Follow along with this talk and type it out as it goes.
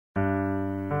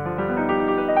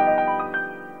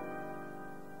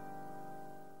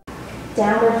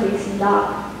downward facing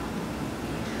dog.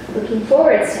 Looking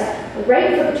forward, step the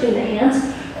right foot between the hands,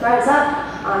 rise up,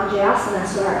 Anjayasana,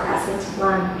 so our crescent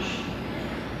lunge.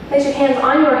 Place your hands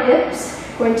on your hips.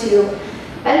 We're going to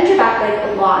bend your back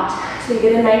leg a lot so you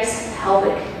get a nice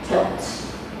pelvic tilt.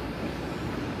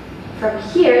 From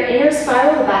here, inner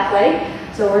spiral the back leg.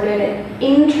 So we're doing an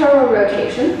internal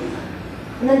rotation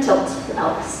and then tilt the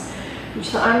pelvis.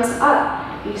 Reach the arms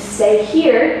up. You stay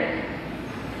here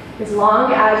as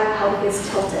long as the pelvic is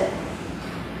tilted.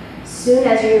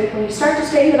 When you start to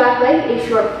straighten the back leg, if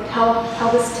your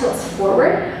pelvis tilts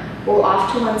forward, roll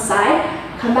off to one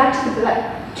side, come back to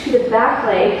the back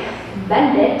leg,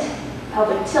 bend it,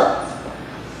 pelvic tilt.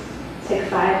 Take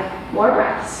 5 more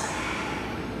breaths.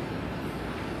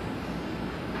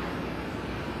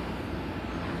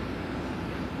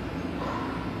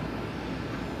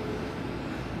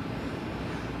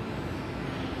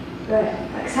 Good.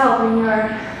 Exhale, bring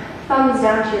your thumbs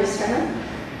down to your sternum.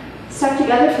 Step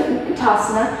together for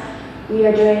Utkatasana. We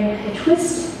are doing a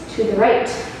twist to the right.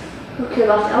 Hook your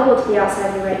left elbow to the outside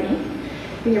of your right knee.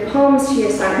 Bring your palms to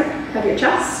your center of your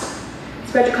chest.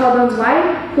 Spread your collarbones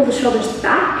wide. Pull the shoulders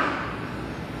back.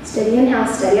 Steady inhale,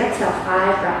 steady exhale.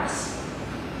 5 breaths.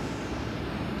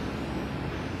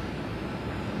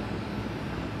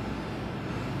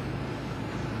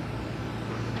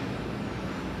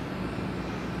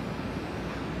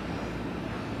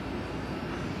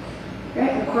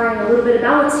 Requiring a little bit of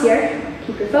balance here.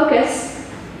 Keep your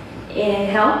focus.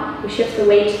 Inhale, we shift the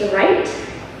weight to the right.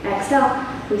 Exhale,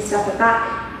 we step it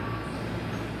back.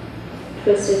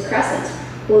 Twisted crescent.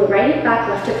 Pull the right hip back,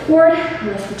 left hip forward, and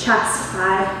lift the chest.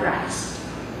 5 breaths.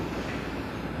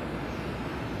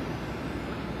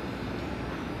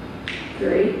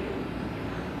 3,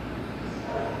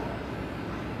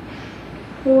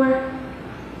 4,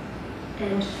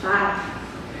 and 5.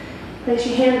 Place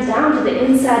your hands down to the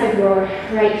inside of your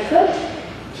right foot.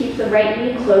 Keep the right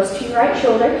knee close to your right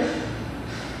shoulder.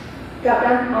 Drop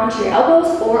down onto your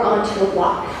elbows or onto a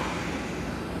block.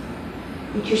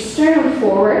 Reach your sternum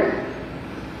forward.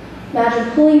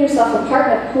 Imagine pulling yourself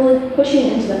apart by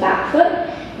pushing into the back foot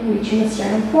and reaching the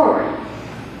sternum forward.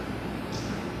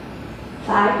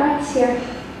 5 breaths here.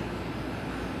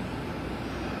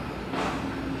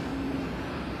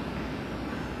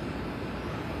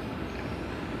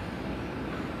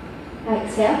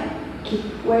 Exhale, keep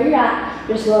where you're at.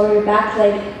 Just lower your back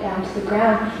leg down to the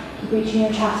ground. Keep reaching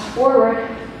your chest forward.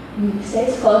 And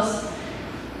stay close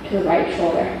to the right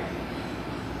shoulder.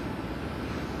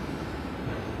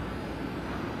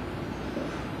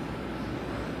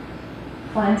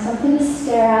 Find something to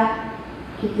stare at.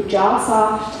 Keep the jaw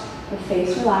soft, the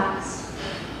face relaxed.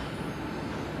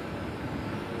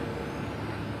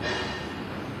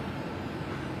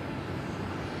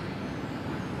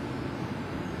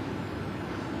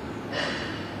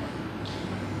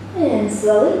 And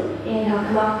slowly, inhale,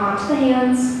 come up onto the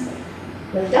hands.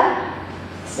 Lift up,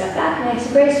 step back nice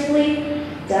and gracefully,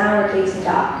 downward facing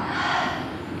dog.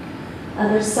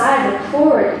 Other side, look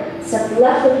forward, step the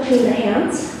left foot between the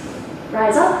hands,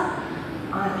 rise up,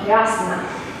 Anjayasana.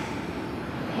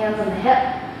 Hands on the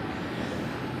hip.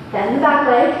 Bend the back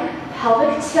leg,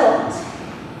 pelvic tilt,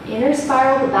 inner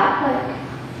spiral the back leg,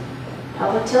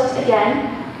 pelvic tilt again,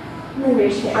 and then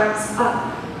reach the arms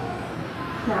up.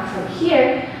 Now from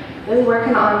here, really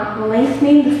working on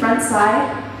lengthening the front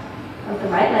side of the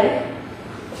right leg.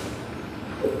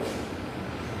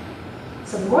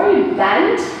 So the more you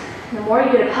bend, the more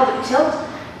you get a pelvic tilt,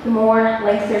 the more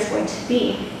length there's going to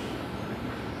be.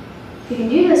 If you can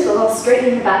do this while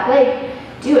straightening the back leg,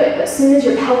 do it. But as soon as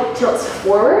your pelvic tilts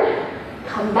forward,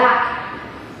 come back,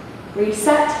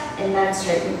 reset, and then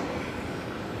straighten.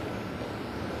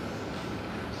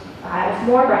 5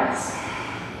 more breaths.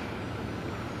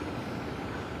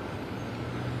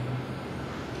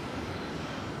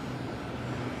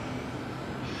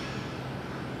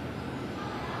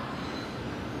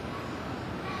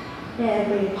 And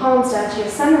bring your palms down to your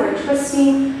center. We're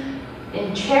twisting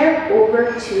in chair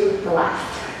over to the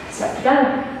left. Step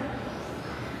together.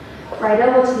 Right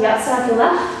elbow to the outside of the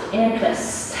left and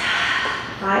twist.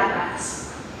 5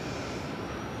 breaths.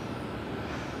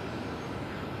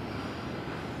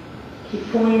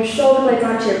 Keep pulling your shoulder blades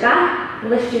onto your back.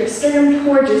 Lift your sternum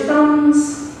towards your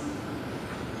thumbs.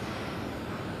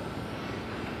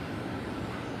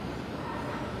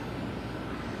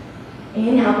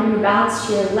 Inhale, bring your balance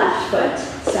to your left foot.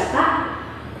 Step back.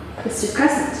 Twisted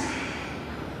crescent.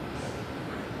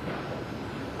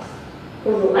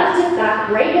 Pull the left hip back,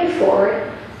 right hip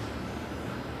forward.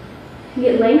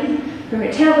 Get length from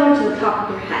your tailbone to the top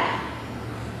of your head.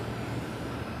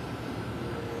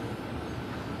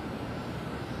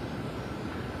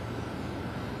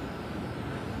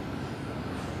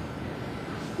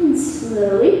 And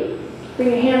slowly bring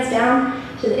your hands down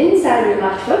to the inside of your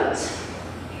left foot.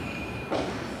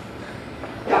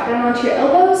 Drop down onto your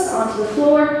elbows, onto the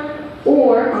floor,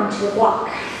 or onto a block.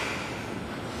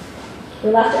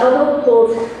 Your left elbow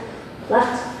pulled,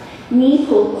 left knee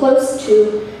pulled close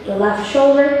to the left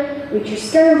shoulder. Reach your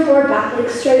sternum forward, back leg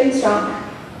straight and strong.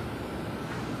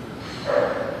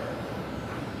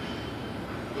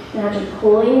 Imagine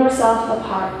pulling yourself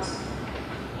apart.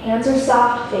 Hands are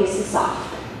soft, face is soft.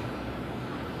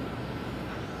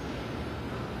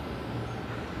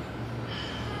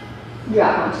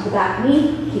 Drop onto the back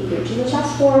knee, keep reaching the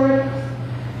chest forward.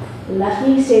 Left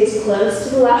knee stays close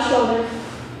to the left shoulder.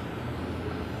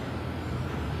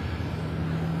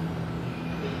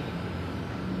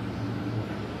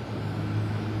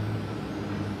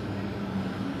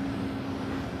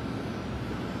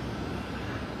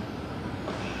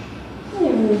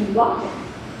 And move block.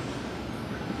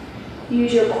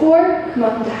 Use your core, come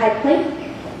up into high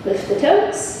plank, lift the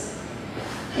toes,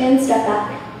 and step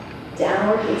back.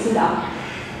 Downward facing dog.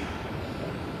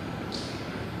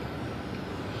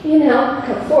 Inhale,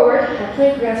 come forward, high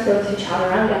plank, we're going to flow through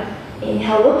chaturanga.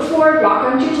 Inhale, look forward, rock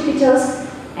onto your tippy toes.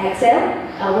 Exhale,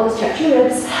 elbows touch your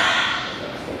ribs.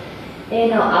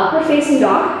 Inhale, upward facing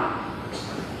dog.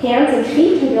 Hands and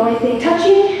feet are the only thing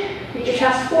touching. Reach your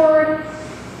chest forward.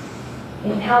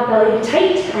 Inhale, belly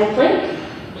tight, high plank.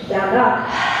 Down dog.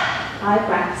 5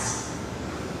 breaths.